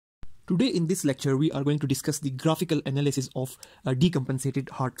Today in this lecture, we are going to discuss the graphical analysis of decompensated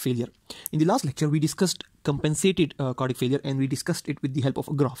heart failure. In the last lecture, we discussed compensated cardiac failure and we discussed it with the help of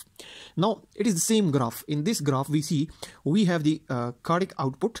a graph. Now, it is the same graph. In this graph, we have the cardiac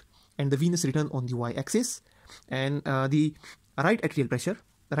output and the venous return on the y-axis and the right atrial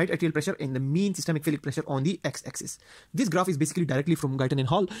pressure and the mean systemic filling pressure on the x-axis. This graph is basically directly from Guyton and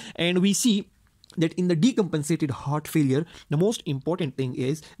Hall, and we see that in the decompensated heart failure, the most important thing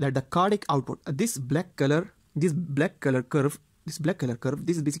is that the cardiac output, this black color curve,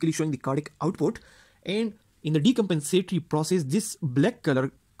 this is basically showing the cardiac output. And in the decompensatory process, this black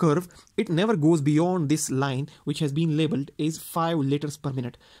color curve, it never goes beyond this line, which has been labeled as 5 liters per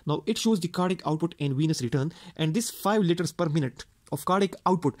minute. Now it shows the cardiac output and venous return, and this 5 liters per minute of cardiac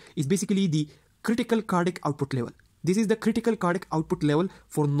output is basically the critical cardiac output level. This is the critical cardiac output level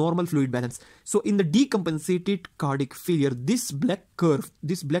for normal fluid balance. So in the decompensated cardiac failure, this black curve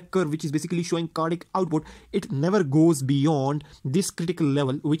which is basically showing cardiac output, it never goes beyond this critical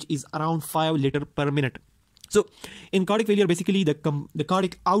level, which is around 5 liters per minute. So in cardiac failure, basically the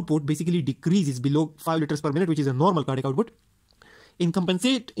cardiac output basically decreases below 5 liters per minute, which is a normal cardiac output. In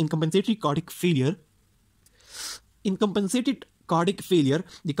compensated cardiac failure,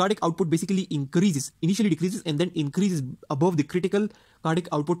 the cardiac output basically initially decreases and then increases above the critical cardiac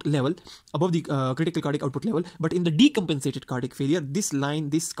output level, But in the decompensated cardiac failure, this line,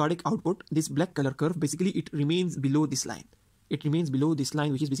 this cardiac output, this black color curve, basically it remains below this line. It remains below this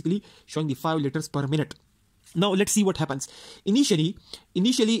line, which is basically showing the 5 liters per minute. Now let's see what happens. Initially,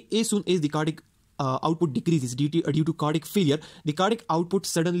 as soon as the cardiac output decreases due to cardiac failure, the cardiac output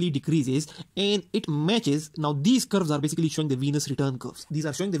suddenly decreases and it matches. Now these curves are basically showing the venous return curves. These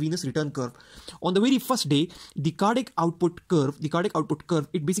are showing the venous return curve. On the very first day, the cardiac output curve,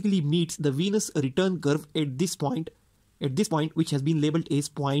 it basically meets the venous return curve at this point, which has been labeled as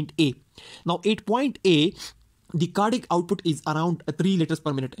point A. Now at point A, the cardiac output is around 3 liters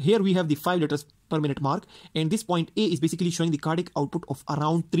per minute. Here we have the 5 liters per minute mark, and this point A is basically showing the cardiac output of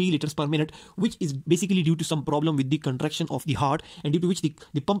around 3 liters per minute, which is basically due to some problem with the contraction of the heart, and due to which the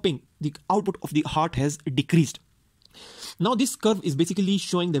output of the heart has decreased. Now this curve is basically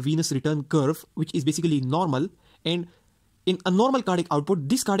showing the venous return curve, which is basically normal, and in a normal cardiac output,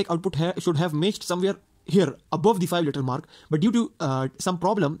 this cardiac output should have matched somewhere here above the 5 liter mark, but due to some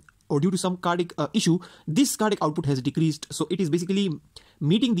problem or due to some cardiac issue, this cardiac output has decreased. So it is basically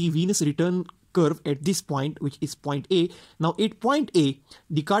meeting the venous return curve at this point, which is point A. Now at point A,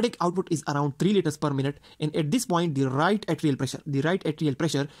 the cardiac output is around 3 liters per minute, and at this point the right atrial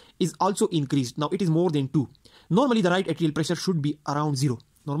pressure is also increased. Now it is more than 2. Normally the right atrial pressure should be around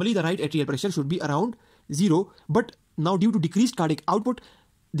 0. But now due to decreased cardiac output,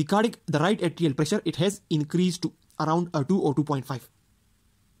 the right atrial pressure, it has increased to around 2 or 2.5.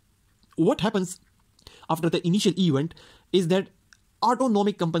 What happens after the initial event is that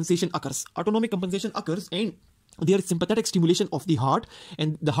autonomic compensation occurs. And there is sympathetic stimulation of the heart,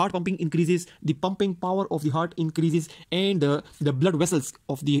 and the heart pumping increases, the pumping power of the heart increases, and the blood vessels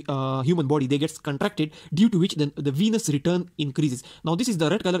of the human body, they get contracted, due to which the venous return increases. Now this is the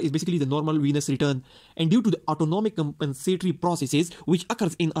red color is basically the normal venous return, and due to the autonomic compensatory processes which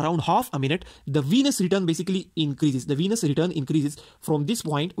occurs in around half a minute, the venous return basically increases. The venous return increases from this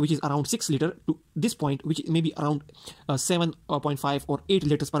point, which is around 6 liter, to this point, which may be around 7.5 or 8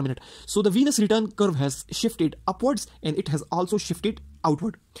 liters per minute. So the venous return curve has shifted upwards, and it has also shifted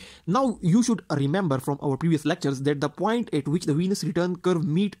outward. Now you should remember from our previous lectures that the point at which the venous return curve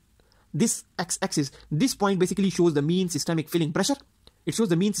meet this x-axis, this point basically shows the mean systemic filling pressure. It shows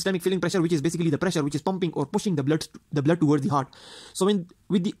the mean systemic filling pressure, which is basically the pressure which is pumping or pushing the blood towards the heart. So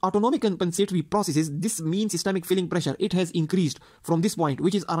with the autonomic compensatory processes, this mean systemic filling pressure, it has increased from this point,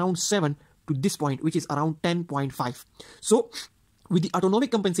 which is around 7, to this point, which is around 10.5. So with the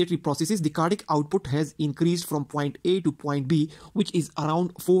autonomic compensatory processes, the cardiac output has increased from point A to point B, which is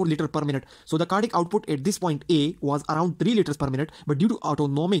around 4 liters per minute. So the cardiac output at this point A was around 3 liters per minute, but due to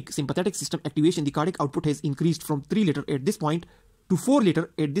autonomic sympathetic system activation, the cardiac output has increased from 3 liters at this point to 4 liters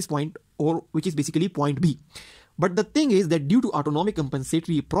at this point, or which is basically point B. But the thing is that due to autonomic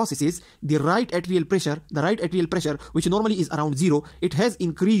compensatory processes, the right atrial pressure, which normally is around 0, it has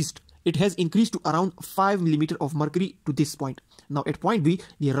increased to around 5 mm of mercury to this point. Now at point B,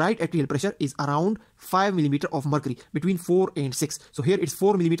 the right atrial pressure is around 5 mm of mercury, between 4 and 6. So here it's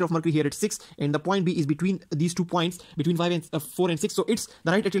 4 mm of mercury, here it's 6, and the point B is between these 2 points, between 4 and 6. So the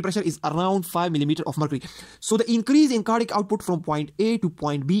right atrial pressure is around 5 mm of mercury. So the increase in cardiac output from point A to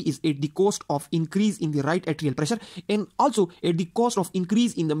point B is at the cost of increase in the right atrial pressure, and also at the cost of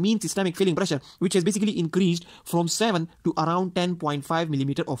increase in the mean systemic filling pressure, which has basically increased from 7 to around 10.5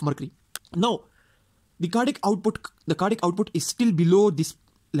 mm of mercury. Now, the cardiac output is still below this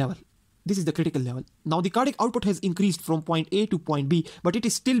level. This is the critical level. Now the cardiac output has increased from point A to point B, but it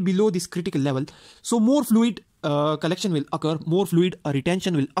is still below this critical level. So more fluid collection will occur, more fluid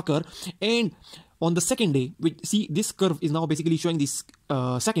retention will occur. And on the second day, see this curve is now basically showing this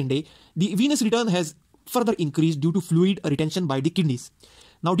second day, the venous return has further increased due to fluid retention by the kidneys.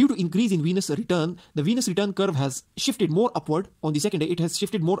 Now, due to increase in venous return, the venous return curve has shifted more upward. On the second day, it has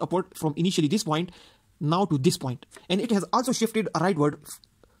shifted more upward from initially this point now to this point. And it has also shifted rightward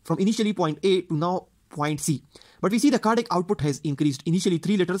from initially point A to now point C. But we see the cardiac output has increased, initially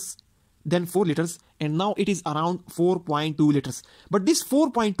 3 liters, then 4 liters, and now it is around 4.2 liters. But this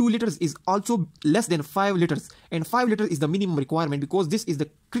 4.2 liters is also less than 5 liters, and 5 liters is the minimum requirement because this is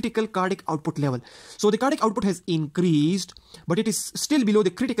the critical cardiac output level. So the cardiac output has increased, but it is still below the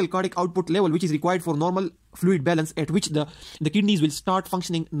critical cardiac output level, which is required for normal fluid balance, at which the kidneys will start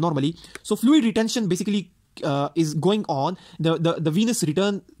functioning normally. So fluid retention basically is going on. The venous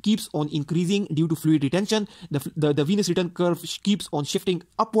return keeps on increasing due to fluid retention. The venous return curve keeps on shifting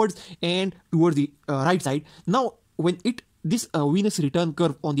upwards and towards the right side. Now, when this venous return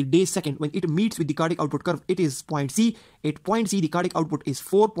curve on the day second, when it meets with the cardiac output curve, it is point C. At point C, the cardiac output is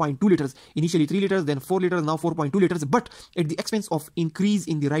 4.2 liters. Initially 3 liters, then 4 liters, now 4.2 liters, but at the expense of increase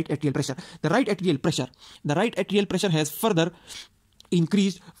in the right atrial pressure. The right atrial pressure has further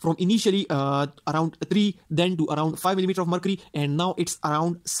increased from initially around 3, then to around 5 millimeter of mercury, and now it's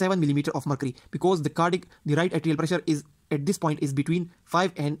around 7 millimeter of mercury, because the right atrial pressure is at this point is between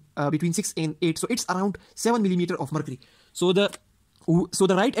 6 and 8, so it's around 7 millimeter of mercury. So the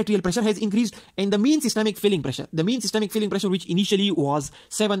right atrial pressure has increased, and the mean systemic filling pressure, which initially was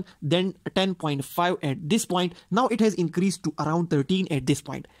 7, then 10.5 at this point, now it has increased to around 13 at this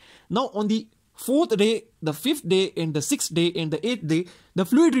point. Now on the 4th day, the 5th day, and the 6th day, and the 8th day, the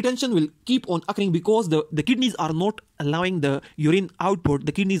fluid retention will keep on occurring because the kidneys are not allowing the urine output.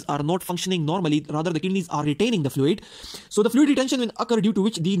 The kidneys are not functioning normally. Rather, the kidneys are retaining the fluid. So the fluid retention will occur, due to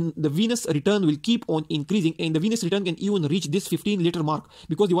which the venous return will keep on increasing, and the venous return can even reach this 15 liter mark,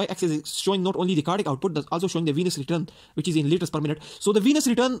 because the y-axis is showing not only the cardiac output, but also showing the venous return, which is in liters per minute. So the venous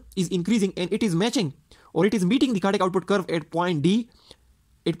return is increasing, and it is matching, or it is meeting the cardiac output curve at point D,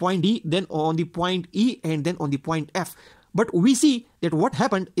 then on the point E, and then on the point F. But we see that what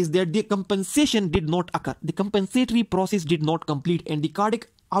happened is that the compensation did not occur. The compensatory process did not complete, and the cardiac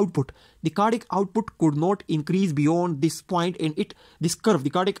output could not increase beyond this point, and the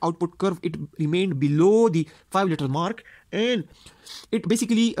cardiac output curve, it remained below the 5 liter mark, and it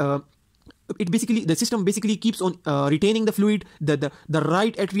basically the system basically keeps on retaining the fluid. The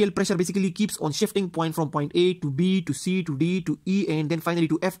right atrial pressure basically keeps on shifting from point A to B to C to D to E, and then finally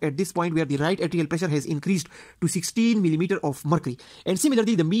to F at this point, where the right atrial pressure has increased to 16 millimeter of mercury. And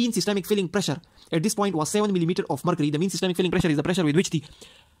similarly, the mean systemic filling pressure at this point was 7 millimeter of mercury. The mean systemic filling pressure is the pressure with which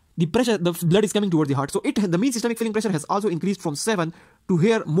the blood is coming towards the heart. So the mean systemic filling pressure has also increased from 7 to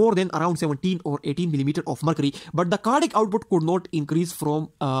here more than around 17 or 18 millimeter of mercury. But the cardiac output could not increase from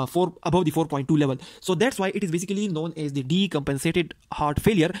above the 4.2 level. So that's why it is basically known as the decompensated heart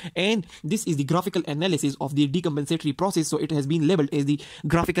failure. And this is the graphical analysis of the decompensatory process. So it has been labeled as the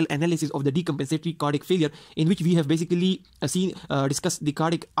graphical analysis of the decompensatory cardiac failure, in which we have basically discussed the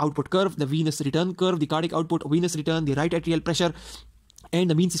cardiac output curve, the venous return curve, the cardiac output, venous return, the right atrial pressure, and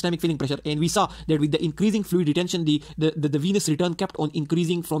the mean systemic filling pressure. And we saw that with the increasing fluid retention, the venous return kept on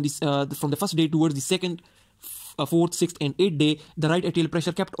increasing from the first day towards the second, 4th, 6th, and 8th day. The right atrial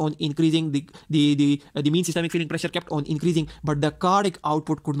pressure kept on increasing, the mean systemic filling pressure kept on increasing, but the cardiac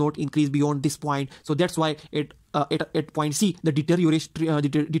output could not increase beyond this point. So that's why at point C, the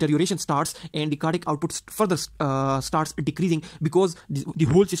deterioration starts, and the cardiac output further starts decreasing, because the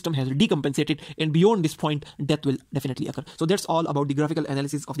whole system has decompensated, and beyond this point, death will definitely occur. So that's all about the graphical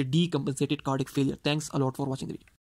analysis of the decompensated cardiac failure. Thanks a lot for watching the video.